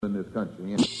in this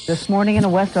country. This morning in a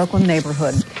West Oakland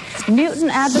neighborhood. Newton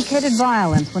advocated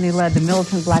violence when he led the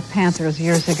militant Black Panthers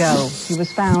years ago. He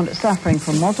was found suffering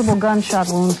from multiple gunshot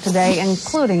wounds today,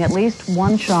 including at least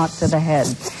one shot to the head.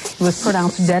 He was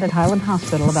pronounced dead at Highland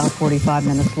Hospital about 45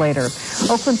 minutes later.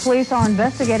 Oakland police are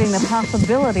investigating the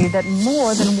possibility that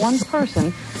more than one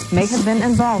person may have been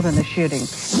involved in the shooting.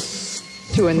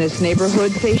 In this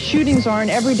neighborhood say shootings are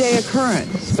an everyday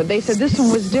occurrence, but they said this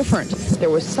one was different. There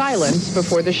was silence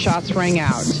before the shots rang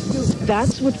out.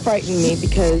 That's what frightened me,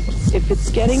 because if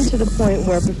it's getting to the point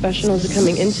where professionals are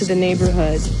coming into the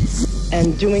neighborhood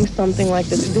and doing something like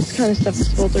this kind of stuff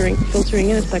is filtering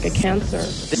in, it's like a cancer.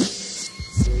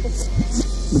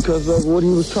 Because of what he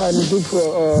was trying to do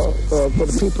for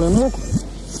the people in Oakland.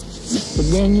 But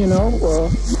then, you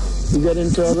get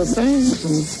into other things,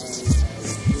 and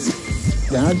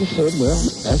then I just said, well,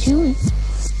 that's Huey.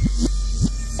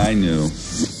 I knew,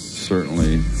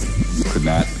 certainly could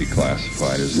not be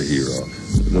classified as a hero.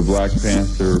 The Black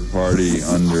Panther Party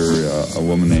under a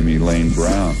woman named Elaine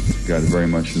Brown got very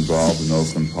much involved in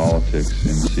Oakland politics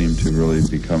and seemed to really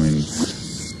becoming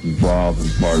involved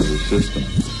and part of the system.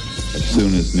 As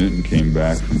soon as Newton came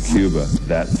back from Cuba,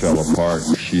 that fell apart.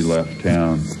 She left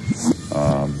town,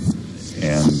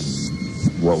 and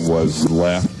what was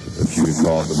left, if you could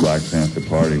call it the Black Panther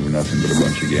Party, were nothing but a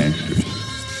bunch of gangsters.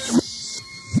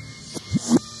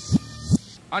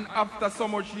 And after so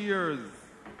much years,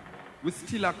 we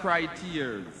still a cry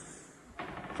tears.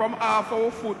 From half our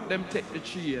foot, them take the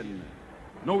chain.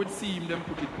 Now it seem them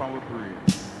put it on our brain.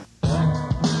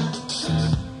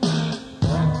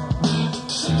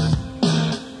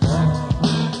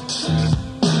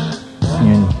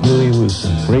 And Huey was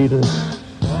the greatest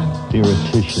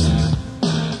theoretician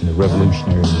in the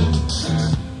revolutionary movement.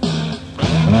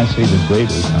 When I say the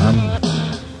greatest, I'm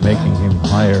making him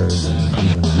higher than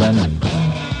even Lenin,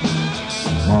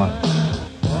 Marx,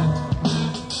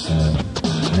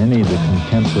 and any of the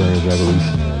contemporary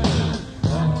revolutionaries.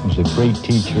 He was a great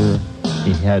teacher.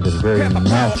 He had a very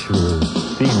natural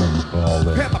feeling for all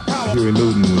that. Huey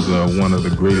Newton was one of the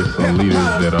greatest leaders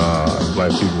that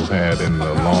black people had in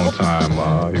a long time.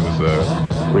 He was a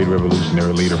great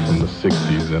revolutionary leader from the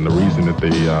 60s, and the reason that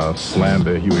they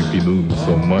slander Huey P. Newton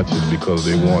so much is because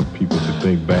they want people to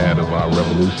think bad of our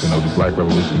revolution, of the black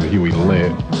revolution that Huey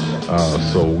led.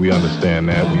 So we understand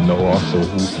that. We know also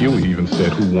who Huey even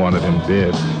said who wanted him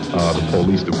dead, the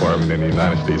police department and the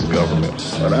United States government.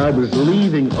 When I was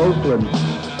leaving Oakland,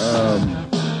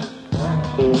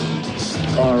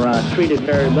 are treated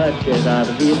very much as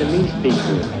the Vietnamese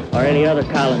people or any other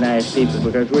colonized people,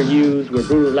 because we're used, we're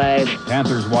brutalized.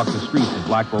 Panthers walk the streets in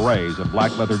black berets and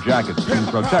black leather jackets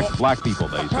to protect black people,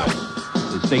 they say.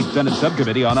 The State Senate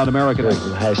Subcommittee on Un-American... I was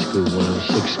in high school when I was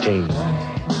 16,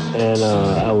 and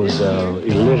I was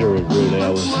illiterate, really. I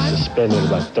was suspended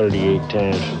about 38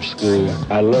 times from school.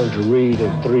 I learned to read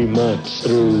in 3 months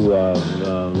through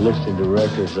listening to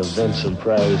records of Vincent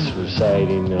Price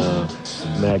reciting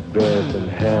Macbeth and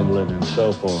Hamlet and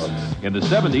so forth. In the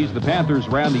 70s, the Panthers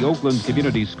ran the Oakland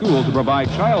Community School to provide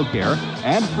child care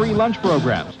and free lunch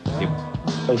programs.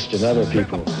 Most and other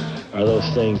people are those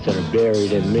things that are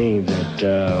buried in me that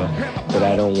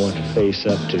I don't want to face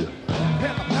up to.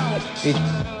 They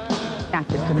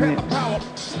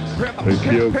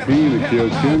killed P, they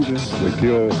killed Kendra, they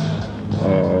killed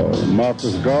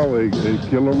Marcus Garvey, they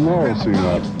killed them all, it seemed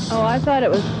like. Oh, I thought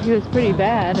he was pretty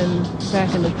bad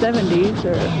back in the 70s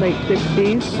or late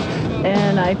 60s.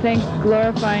 And I think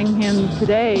glorifying him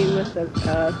today with a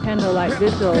candlelight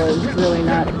vigil is really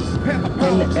not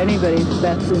in anybody's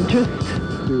best interest.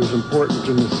 He was important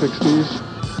in the 60s,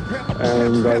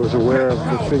 and I was aware of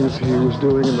the things he was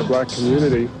doing in the black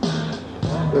community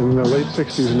in the late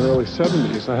 60s and early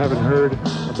 70s. I haven't heard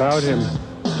about him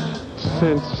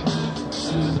since,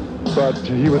 but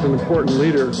he was an important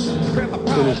leader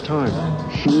in his time.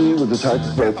 He was the type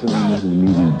of person who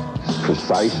needed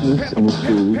preciseness in his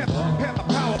theory.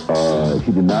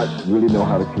 He did not really know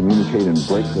how to communicate and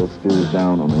break those theories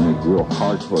down on a real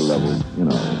hardcore level,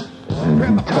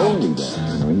 And he told me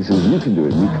that, he says, you can do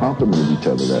it. We complimented each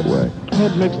other that way. I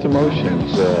had mixed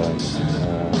emotions.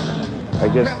 I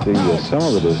guess some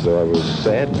of it is though I was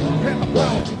saddened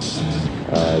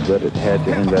that it had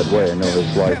to end that way. I know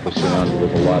his life was surrounded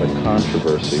with a lot of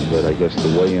controversy, but I guess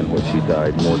the way in which he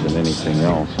died more than anything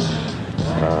else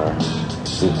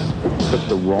put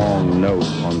the wrong note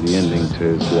on the ending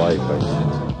to his life, I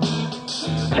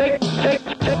think.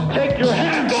 Take your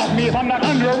hands off me if I'm not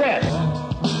under arrest.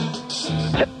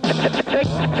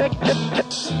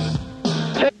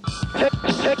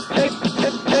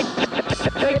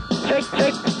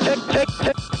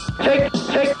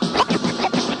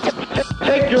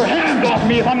 Take your off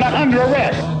me if I'm not under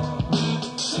arrest.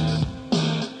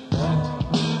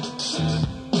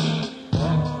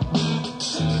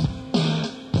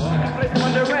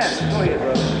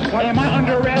 Am I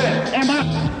under arrest?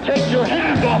 Take your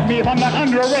hands off me if I'm not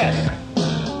under arrest.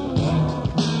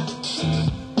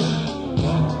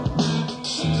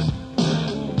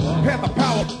 Panther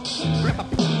Power. Panther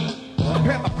Power.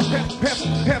 Panther Power.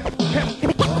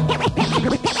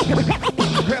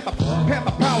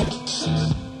 Panther Power. Panther Power.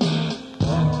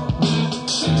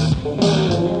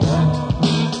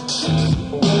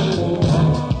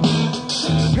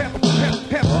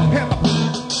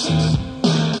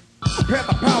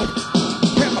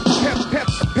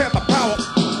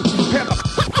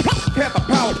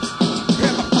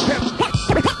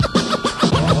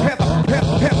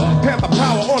 Panther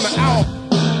Power on the hour.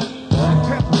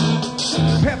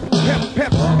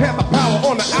 Panther Power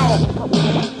on the hour.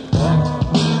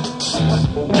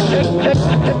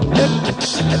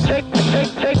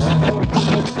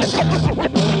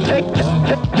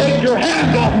 Take your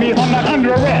hands off me if I'm not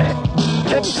under arrest.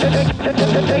 Take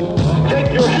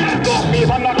your hands off me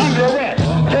if I'm not under arrest.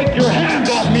 Take your hands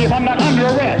off me if I'm not under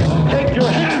arrest. Take your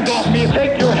hands off me.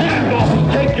 Take your hands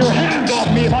off. Take your hands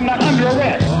off me if I'm not under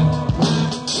arrest.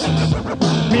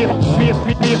 Me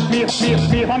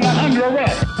if I'm not under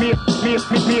arrest. Me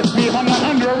if I'm not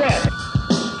under arrest.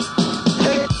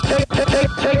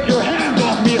 Take your hands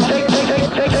off me.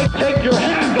 Take your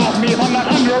hands off me if I'm not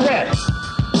under arrest.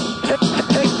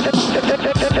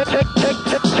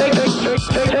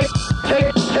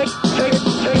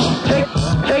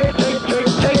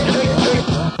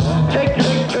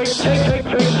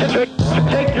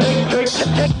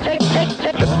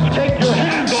 Take your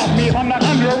hands off me if I'm not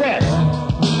under arrest.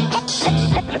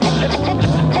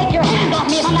 Take your hands off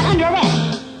me if I'm not under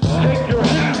arrest. Take your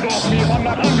hands off me if I'm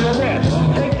not under arrest.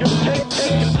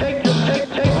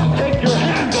 Take your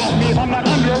hands off me if I'm not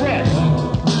under arrest.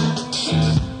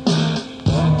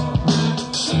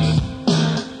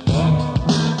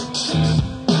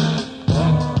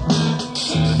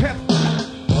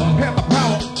 Panther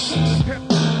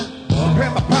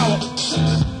Power.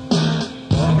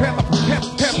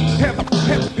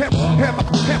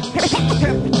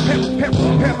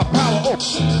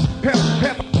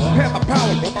 Panther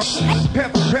Power.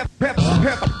 Panther Power. Panther Power.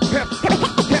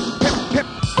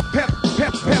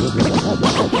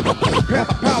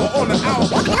 Panther Power on the hour.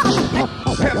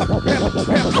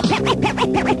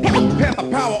 Panther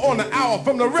Power on the hour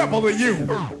from the rebel to you.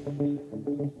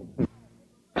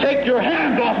 Take your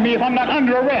hands off me if I'm not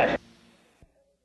under arrest.